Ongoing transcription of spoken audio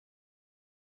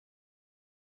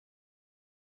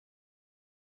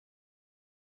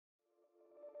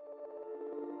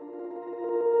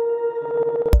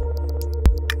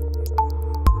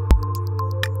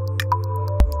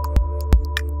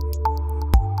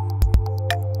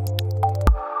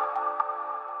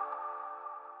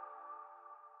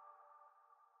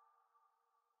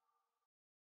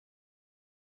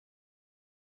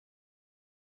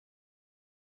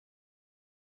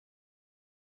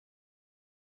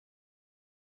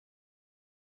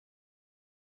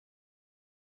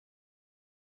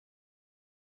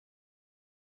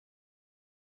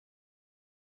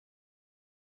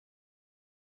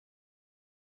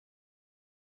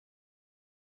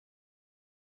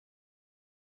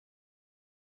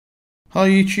Hi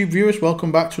YouTube viewers,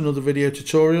 welcome back to another video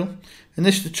tutorial. In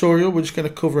this tutorial we're just going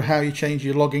to cover how you change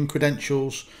your login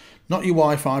credentials, not your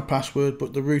Wi-Fi password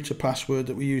but the router password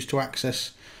that we use to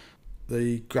access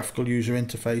the graphical user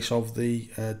interface of the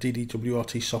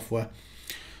DD-WRT software.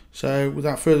 So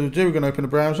without further ado, we're going to open a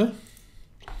browser,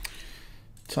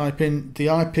 type in the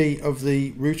IP of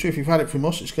the router. If you've had it from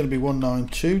us, it's going to be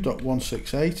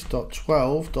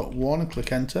 192.168.12.1 and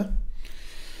click enter.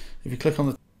 If you click on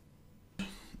the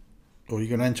or you're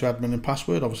going to enter admin and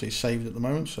password, obviously it's saved at the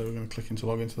moment, so we're going to click into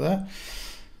log into there.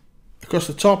 Across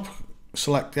the top,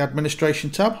 select the administration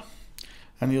tab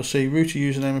and you'll see router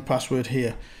username and password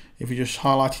here. If you just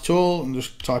highlight it all and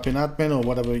just type in admin or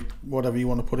whatever you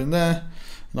want to put in there,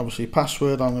 and obviously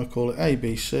password, I'm going to call it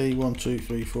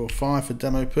ABC12345 for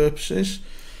demo purposes,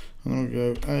 and then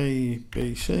we'll go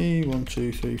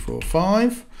ABC12345,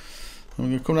 and we're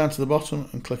going to come down to the bottom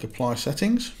and click apply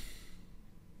settings.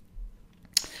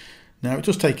 Now it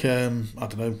does take, I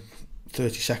don't know,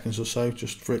 30 seconds or so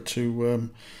just for it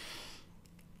to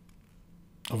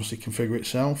obviously configure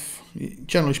itself.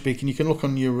 Generally speaking, you can look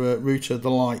on your router,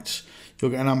 the lights, you'll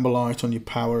get an amber light on your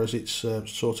power as it's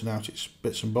sorting out its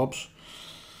bits and bobs.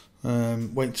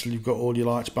 Wait until you've got all your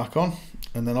lights back on,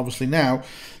 and then obviously now,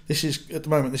 this is, at the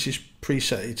moment, this is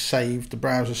preset, it's saved, the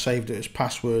browser saved it as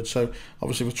password, so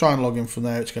obviously if we try and log in from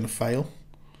there, it's going to fail,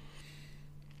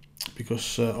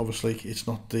 because obviously it's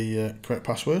not the correct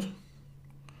password.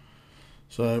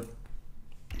 So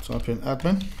type in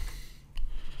admin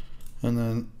and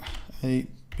then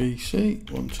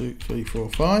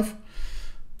ABC12345,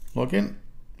 log in,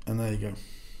 and there you go.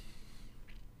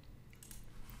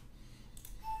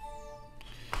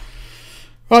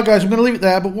 Right guys, I'm going to leave it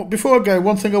there, but before I go,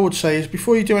 one thing I would say is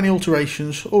before you do any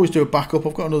alterations, always do a backup.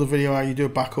 I've got another video how you do a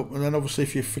backup, and then obviously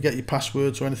if you forget your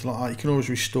passwords or anything like that, you can always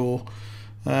restore.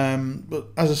 But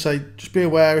as I say, just be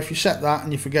aware, if you set that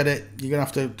and you forget it, you're going to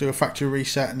have to do a factory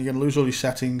reset and you're going to lose all your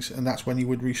settings, and that's when you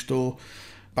would restore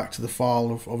back to the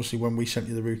file of obviously when we sent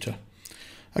you the router.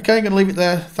 Okay, I'm going to leave it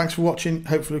there. Thanks for watching.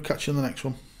 Hopefully we'll catch you in the next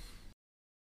one.